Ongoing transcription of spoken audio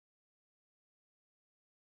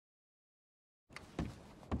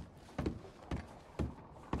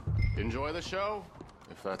Enjoy the show,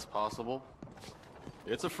 if that's possible.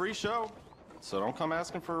 It's a free show, so don't come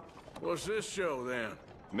asking for... What's this show, then?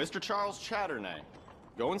 Mr. Charles Chatternay.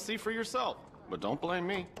 Go and see for yourself, but don't blame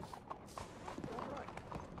me.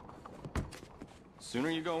 Sooner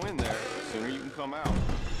you go in there, sooner you can come out.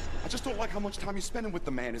 I just don't like how much time you're spending with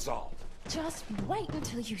the man is all. Just wait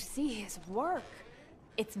until you see his work.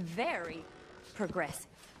 It's very progressive.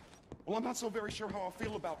 Well, I'm not so very sure how I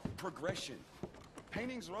feel about progression.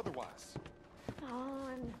 Paintings or otherwise.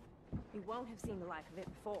 On. You won't have seen the like of it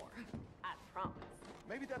before. I promise.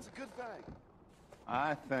 Maybe that's a good thing.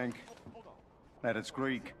 I think that it's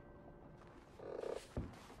Greek.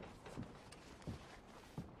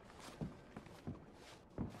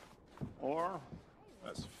 Or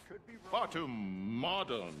that's far too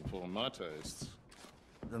modern for my tastes.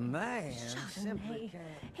 The man Chardonnay.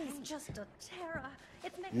 He's just a terror.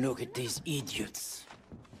 Look at these idiots.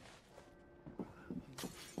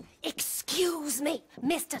 Excuse me,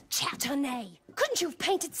 Mr. Chatternay. Couldn't you have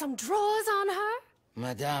painted some drawers on her?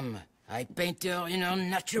 Madame, I paint her in her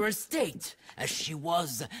natural state, as she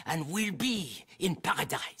was and will be in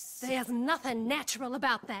paradise. There's nothing natural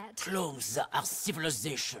about that. Clothes are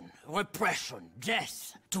civilization, repression,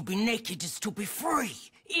 death. To be naked is to be free,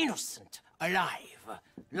 innocent, alive.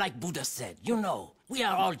 Like Buddha said, you know, we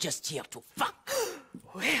are all just here to fuck.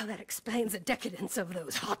 Well, that explains the decadence of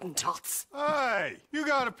those Hottentots. Hey, you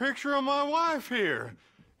got a picture of my wife here,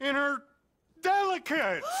 in her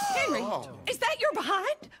delicates. Henry, is that your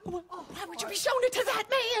behind? Why would you be showing it to that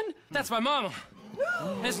man? That's my mama.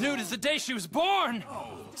 As nude as the day she was born.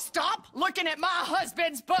 Stop looking at my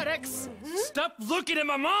husband's buttocks! Stop looking at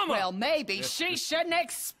my mama! Well, maybe she shouldn't have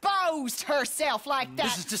exposed herself like that.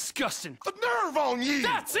 This is disgusting. The nerve on you!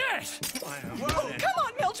 That's it! Come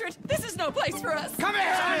on, Mildred. This is no place for us. Come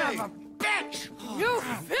here, son of a bitch! You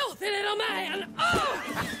filthy little man! Oh!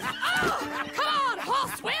 Oh! Come on,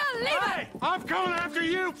 horse, we'll leave Hey, I'm coming after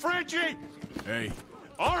you, Frenchie! Hey,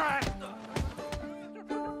 All right.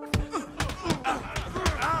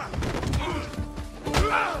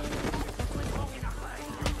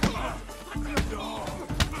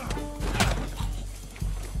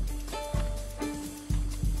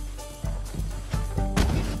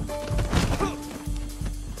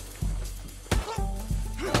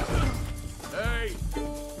 hey,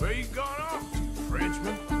 where you gone off,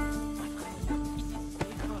 Frenchman?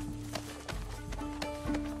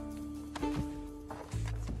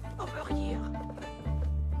 Over here.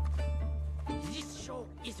 This show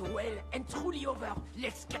is well and truly over.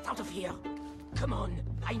 Let's get out of here. Come on,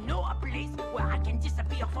 I know a place where I can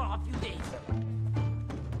disappear for a few days.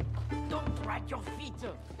 Don't drag your feet.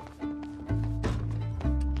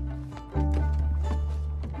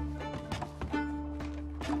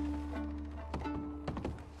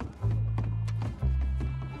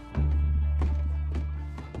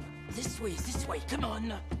 This way, come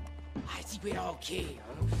on. I think we are okay.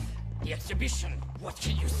 The exhibition, what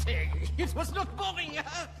can you say? It was not boring,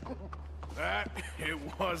 huh? That it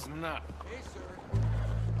was not.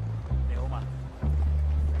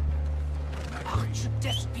 Arch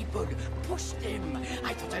deaf people, push them.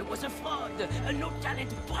 I thought I was a fraud, a no-talent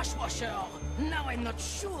brushwasher. Now I'm not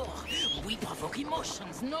sure. We provoke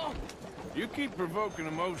emotions, no? You keep provoking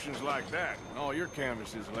emotions like that, and all your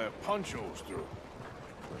canvases will have punch holes through.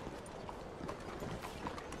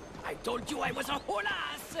 I told you I was a whole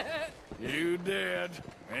ass. You did,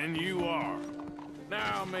 and you are.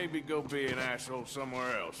 Now maybe go be an asshole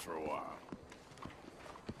somewhere else for a while.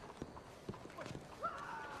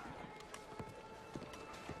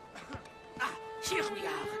 Ah, here we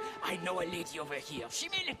are. I know a lady over here. She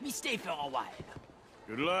may let me stay for a while.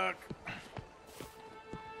 Good luck.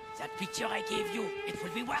 That picture I gave you, it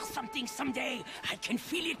will be worth something someday. I can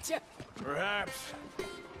feel it. Perhaps.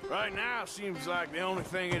 Right now, seems like the only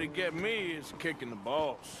thing it'd get me is kicking the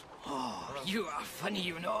balls. Oh, you are funny,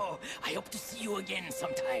 you know. I hope to see you again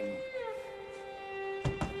sometime.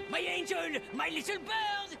 My angel, my little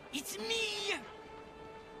bird, it's me!